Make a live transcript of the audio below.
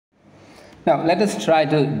Now, let us try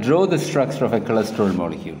to draw the structure of a cholesterol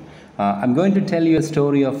molecule. I'm going to tell you a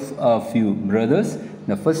story of a few brothers.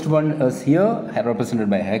 The first one is here, represented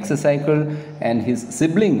by a hexacycle, and his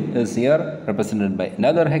sibling is here, represented by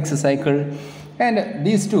another hexacycle. And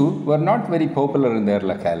these two were not very popular in their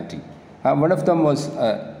locality. One of them was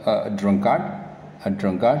a drunkard,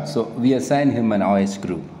 so we assign him an OH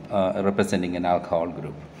group, representing an alcohol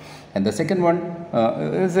group. And the second one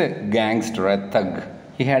is a gangster, a thug.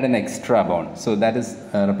 He had an extra bond, so that is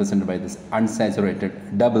represented by this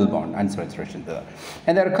unsaturated double bond, unsaturation there.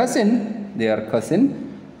 And their cousin,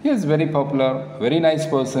 he is very popular, very nice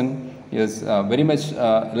person. He is very much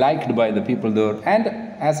liked by the people there. And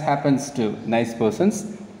as happens to nice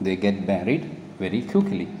persons, they get married very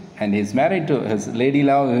quickly. And he is married to his lady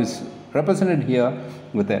love, who is represented here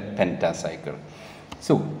with a pentacycle.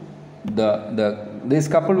 So this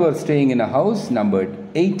couple were staying in a house numbered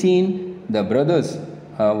 18. The brothers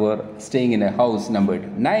were staying in a house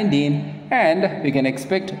numbered 19, and we can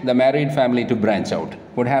expect the married family to branch out.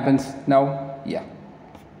 What happens now? Yeah,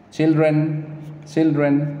 children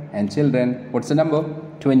and children. What's the number?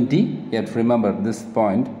 20. You have to remember this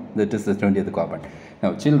point, that is the 20th carbon.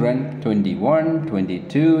 Now children 21,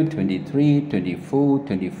 22, 23, 24,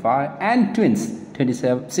 25, and twins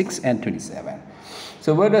 26 and 27.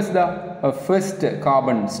 So where does the first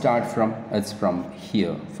carbon start from? It's from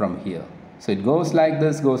here. So it goes like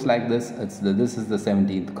this, this is the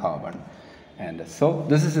 17th carbon. And so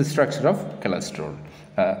this is the structure of cholesterol.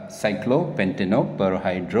 Cyclopentano,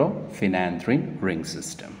 perhydrophenanthrene ring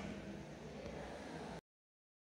system.